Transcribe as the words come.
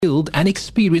Skilled and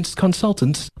experienced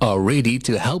consultants are ready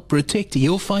to help protect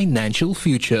your financial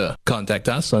future. Contact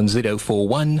us on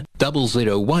 041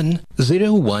 001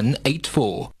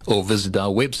 0184 or visit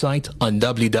our website on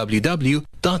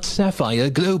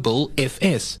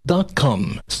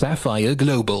www.sapphireglobalfs.com. Sapphire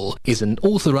Global is an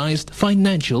authorized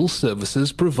financial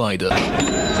services provider.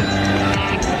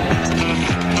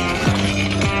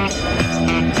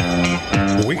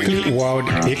 Weekly World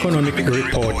Economic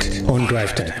Report on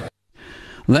Drive Time.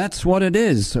 That's what it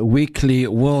is, a weekly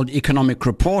World Economic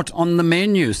Report. On the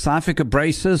menu, South Africa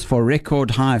braces for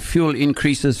record high fuel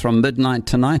increases from midnight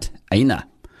tonight. Aina.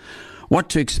 What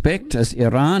to expect as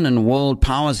Iran and world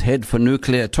powers head for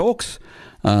nuclear talks.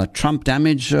 Trump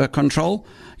damage control.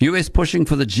 US pushing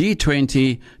for the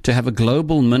G20 to have a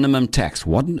global minimum tax.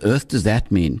 What on earth does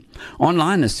that mean?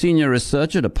 Online, a senior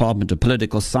researcher, Department of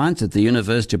Political Science at the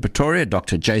University of Pretoria,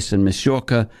 Dr. Jason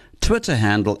Mishorka, Twitter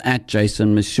handle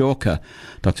 @Jason Mishorka.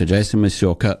 Dr. Jason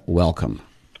Mishorka, welcome.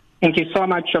 Thank you so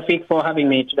much, Shafiq, for having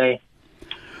me today.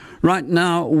 Right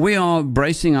now, we are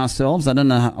bracing ourselves. I don't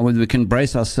know whether we can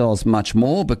brace ourselves much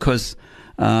more because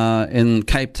in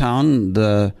Cape Town,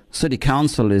 the city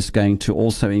council is going to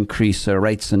also increase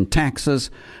rates and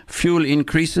taxes, fuel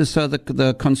increases. So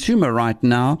the consumer right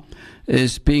now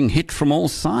is being hit from all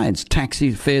sides.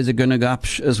 Taxi fares are going to go up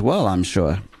as well, I'm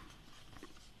sure.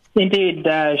 Indeed,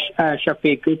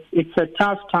 Shafiq, it's a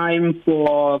tough time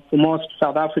for most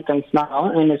South Africans now,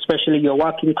 and especially your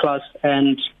working class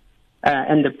and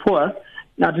the poor.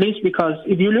 Not least because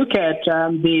if you look at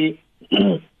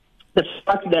the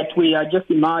fact that we are just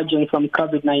emerging from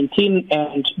COVID-19,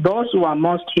 and those who are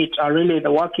most hit are really the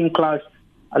working class.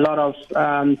 A lot of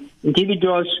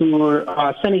individuals who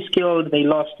are semi-skilled, they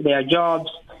lost their jobs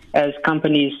as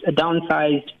companies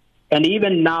downsized. And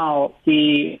even now,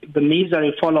 the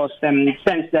misery follows them in the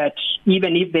sense that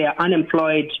even if they are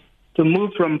unemployed, to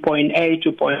move from point A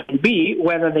to point B,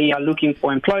 whether they are looking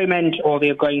for employment or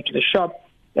they're going to the shop,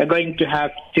 they're going to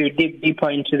have to dig deeper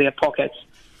into their pockets.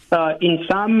 In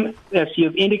some, as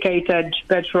you've indicated,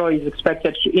 petrol is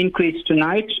expected to increase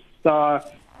tonight. So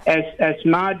as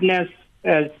madness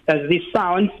as this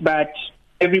sounds, but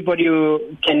everybody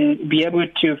who can be able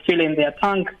to fill in their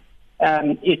tank,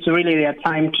 it's really their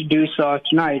time to do so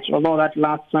tonight, although that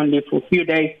lasts only for a few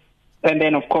days. And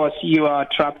then, of course, you are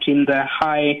trapped in the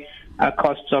high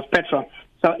costs of petrol.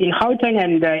 So in Gauteng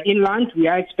and inland, we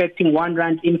are expecting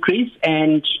R1 increase,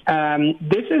 and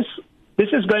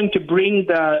this is going to bring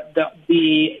the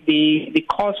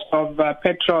cost of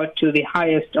petrol to the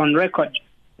highest on record.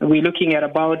 We're looking at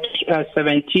about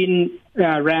 17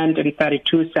 Rand and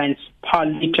 32 cents per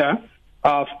litre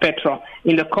of petrol.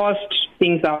 In the cost,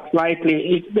 things are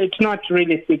slightly, it's not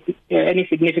really any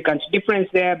significant difference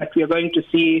there, but we are going to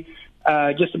see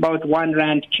just about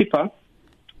R1 cheaper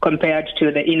compared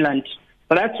to the inland.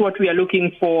 So that's what we are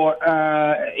looking for,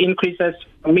 increases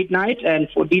for midnight. And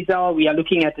for diesel, we are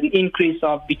looking at an increase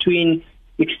of between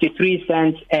 63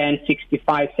 cents and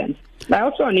 65 cents. I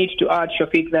also need to add,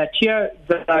 Shafiq, that here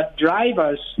the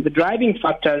driving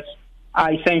factors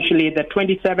are essentially the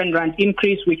 27 Rand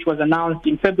increase, which was announced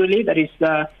in February. That is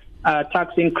the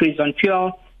tax increase on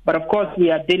fuel. But of course, we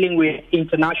are dealing with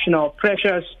international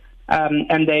pressures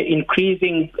and the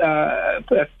increasing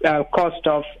cost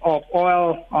of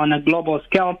oil on a global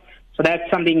scale. So that's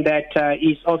something that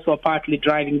is also partly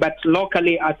driving. But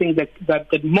locally, I think that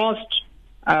the most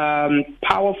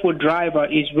powerful driver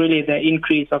is really the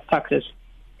increase of taxes.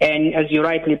 And as you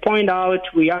rightly point out,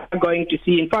 we are going to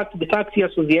see, in fact, the Taxi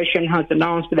Association has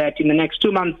announced that in the next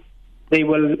 2 months, they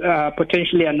will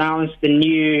potentially announce the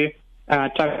new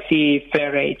taxi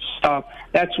fare rates. So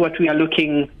that's what we are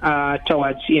looking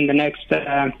towards in the next,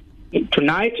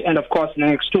 tonight, and of course, in the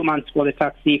next 2 months for the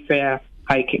taxi fare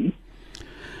hiking.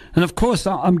 And of course,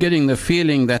 I'm getting the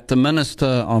feeling that the Minister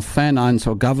of Finance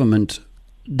or Government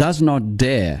does not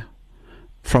dare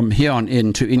from here on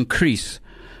in to increase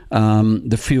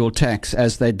the fuel tax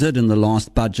as they did in the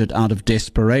last budget out of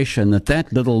desperation.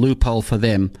 That little loophole for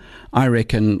them, I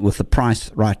reckon, with the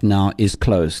price right now, is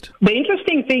closed. The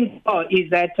interesting thing is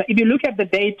that if you look at the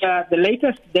data, the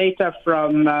latest data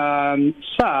from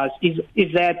SARS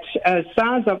is that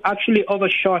SARS have actually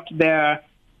overshot their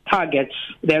targets,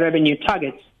 their revenue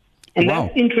targets. And wow.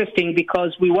 That's interesting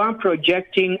because we were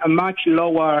projecting a much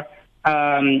lower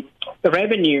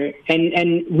revenue,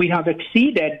 and we have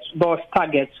exceeded those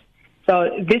targets. So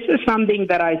this is something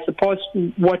that I suppose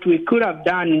what we could have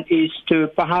done is to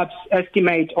perhaps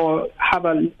estimate or have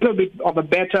a little bit of a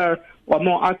better or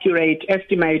more accurate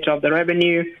estimate of the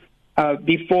revenue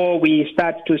before we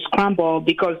start to scramble,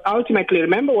 because ultimately,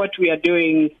 remember what we are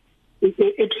doing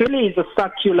it really is a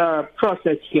circular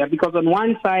process here, because on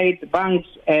one side, the banks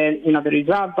and the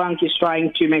Reserve Bank is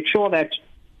trying to make sure that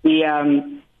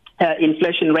the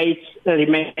inflation rates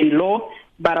remain low.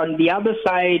 But on the other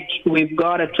side, we've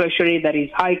got a treasury that is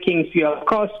hiking fuel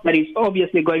costs, that is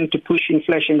obviously going to push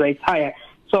inflation rates higher.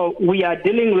 So we are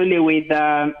dealing really with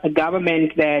a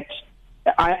government that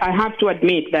I have to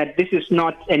admit that this is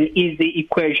not an easy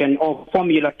equation or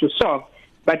formula to solve.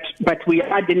 But we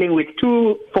are dealing with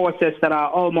two forces that are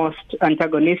almost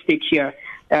antagonistic here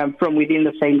from within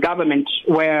the same government,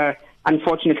 where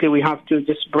unfortunately we have to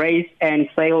just brace and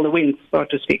sail the winds, so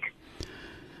to speak.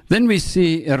 Then we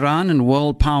see Iran and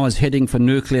world powers heading for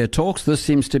nuclear talks. This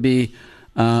seems to be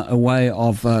a way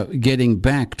of getting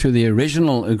back to the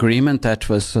original agreement that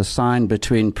was signed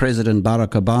between President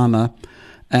Barack Obama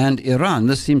and Iran.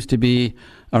 This seems to be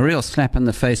a real slap in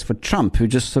the face for Trump, who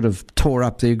just sort of tore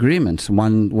up the agreement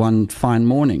one fine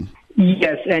morning.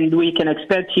 Yes, and we can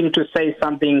expect him to say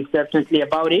something definitely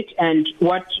about it. And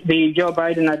what the Joe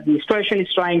Biden administration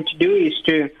is trying to do is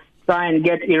to try and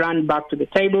get Iran back to the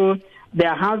table.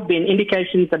 There have been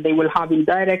indications that they will have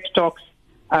indirect talks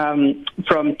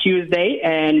from Tuesday,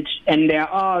 and there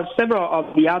are several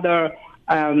of the other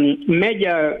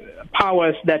major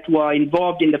powers that were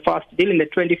involved in the first deal, in the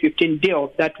 2015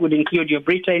 deal. That would include your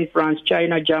Britain, France,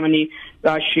 China, Germany,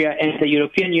 Russia, and the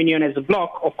European Union as a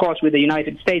bloc, of course, with the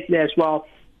United States there as well.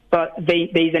 But there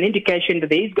is an indication that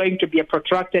there is going to be a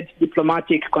protracted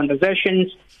diplomatic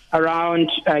conversations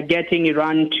around getting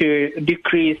Iran to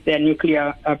decrease their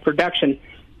nuclear production.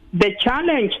 The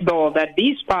challenge, though, that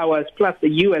these powers plus the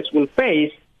U.S. will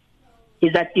face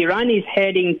is that Iran is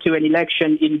heading to an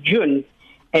election in June.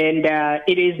 And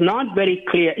it is not very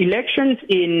clear. Elections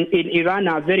in Iran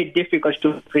are very difficult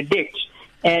to predict.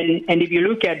 And if you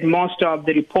look at most of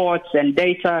the reports and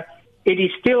data, it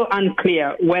is still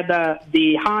unclear whether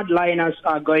the hardliners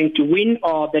are going to win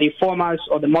or the reformers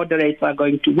or the moderates are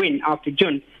going to win after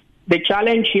June. The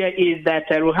challenge here is that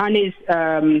Rouhani's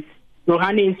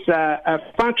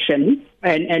faction,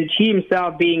 and he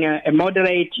himself being a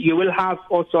moderate, you will have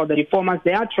also the reformers.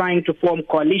 They are trying to form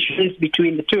coalitions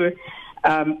between the two.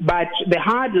 But the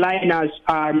hardliners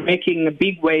are making a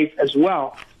big wave as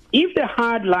well. If the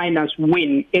hardliners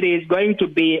win, it is going to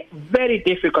be very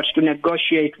difficult to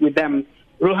negotiate with them.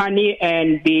 Rouhani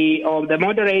and the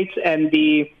moderates and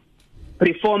the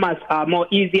reformers are more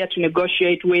easier to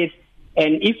negotiate with.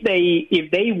 And if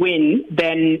they win,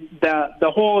 then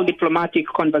the whole diplomatic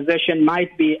conversation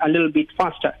might be a little bit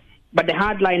faster. But the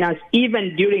hardliners,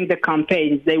 even during the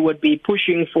campaigns, they would be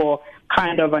pushing for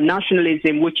kind of a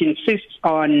nationalism which insists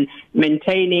on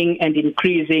maintaining and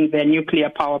increasing their nuclear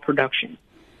power production.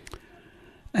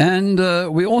 And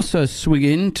we also swing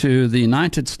into the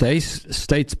United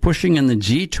States pushing in the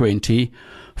G20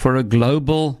 for a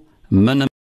global minimum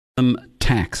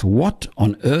tax. What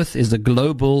on earth is a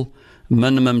global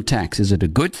minimum tax? Is it a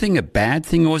good thing, a bad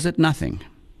thing, or is it nothing?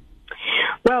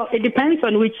 Well, it depends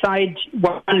on which side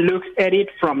one looks at it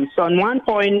from. So on one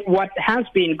point, what has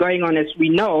been going on, as we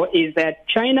know, is that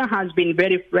China has been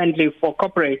very friendly for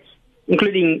corporates,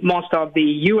 including most of the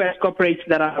U.S. corporates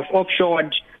that have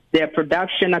offshored their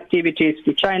production activities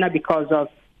to China because of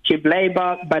cheap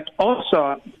labor, but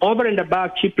also over and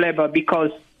above cheap labor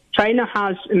because China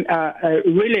has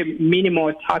really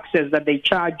minimal taxes that they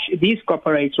charge these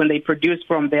corporates when they produce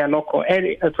from their local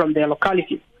area, from their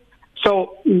localities.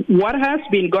 So what has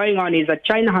been going on is that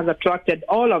China has attracted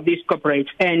all of these corporates,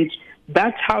 and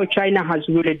that's how China has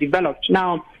really developed.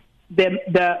 Now,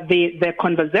 the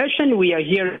conversation we are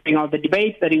hearing, or the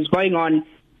debate that is going on,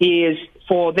 is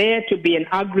for there to be an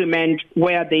agreement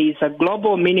where there is a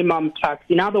global minimum tax.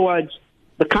 In other words,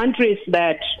 the countries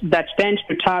that tend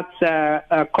to tax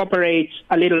corporates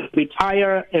a little bit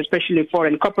higher, especially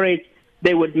foreign corporates,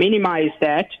 they would minimize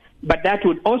that. But that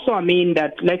would also mean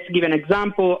that, let's give an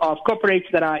example of corporates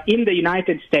that are in the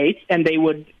United States and they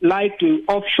would like to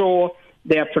offshore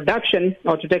their production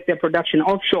or to take their production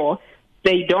offshore.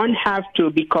 They don't have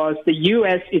to because the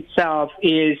U.S. itself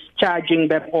is charging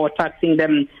them or taxing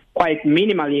them quite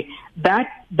minimally.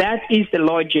 That is the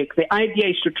logic. The idea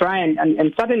is to try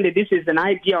and certainly this is an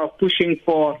idea of pushing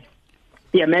for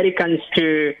the Americans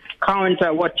to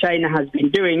counter what China has been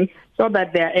doing so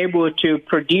that they're able to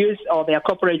produce, or their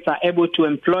corporates are able to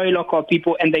employ local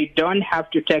people and they don't have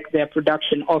to take their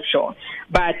production offshore.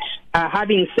 But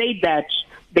having said that,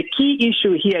 the key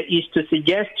issue here is to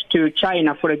suggest to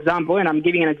China, for example, and I'm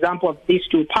giving an example of these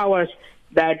two powers,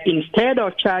 that instead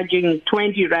of charging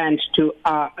 20 rand to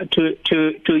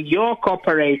your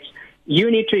corporates, you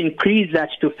need to increase that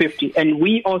to 50. And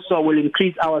we also will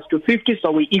increase ours to 50,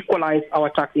 so we equalize our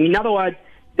taxing. In other words,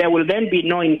 there will then be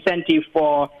no incentive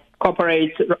for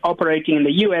corporates operating in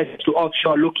the U.S. to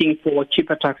offshore looking for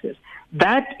cheaper taxes.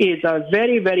 That is a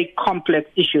very, very complex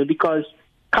issue because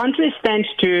countries tend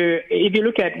to, if you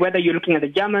look at whether you're looking at the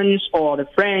Germans or the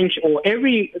French or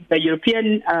the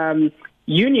European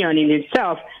Union in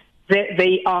itself,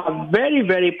 they are very,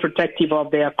 very protective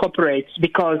of their corporates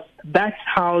because that's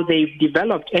how they've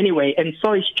developed anyway, and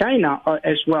so is China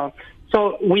as well.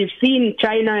 So we've seen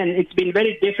China, and it's been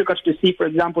very difficult to see, for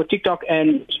example, TikTok,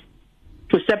 and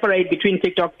to separate between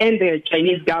TikTok and the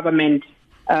Chinese government.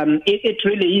 It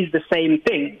really is the same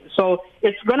thing. So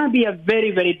it's going to be a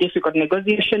very, very difficult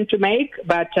negotiation to make,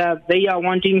 but they are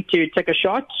wanting to take a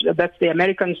shot. That's the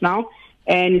Americans now,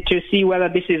 and to see whether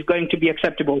this is going to be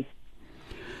acceptable.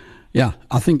 Yeah,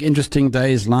 I think interesting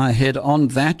days lie ahead on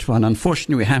that one.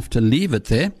 Unfortunately, we have to leave it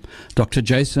there. Dr.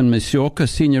 Jason Masiorka,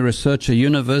 Senior Researcher,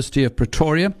 University of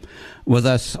Pretoria, with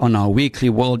us on our weekly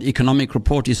World Economic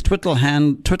Report. His Twitter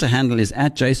handle is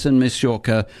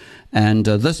 @JasonMasiorka, and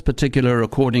this particular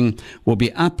recording will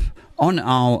be up on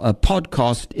our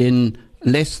podcast in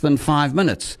less than 5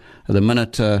 minutes. The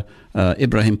minute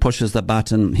Ibrahim pushes the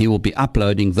button, he will be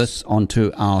uploading this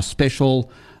onto our special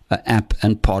app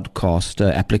and podcast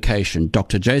application.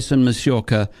 Dr. Jason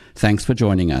Masiorka, thanks for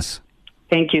joining us.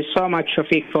 Thank you so much,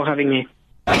 Shafiq, for having me.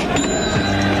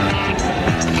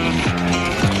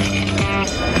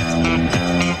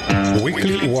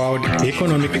 Weekly World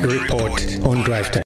Economic Report on Drive Time.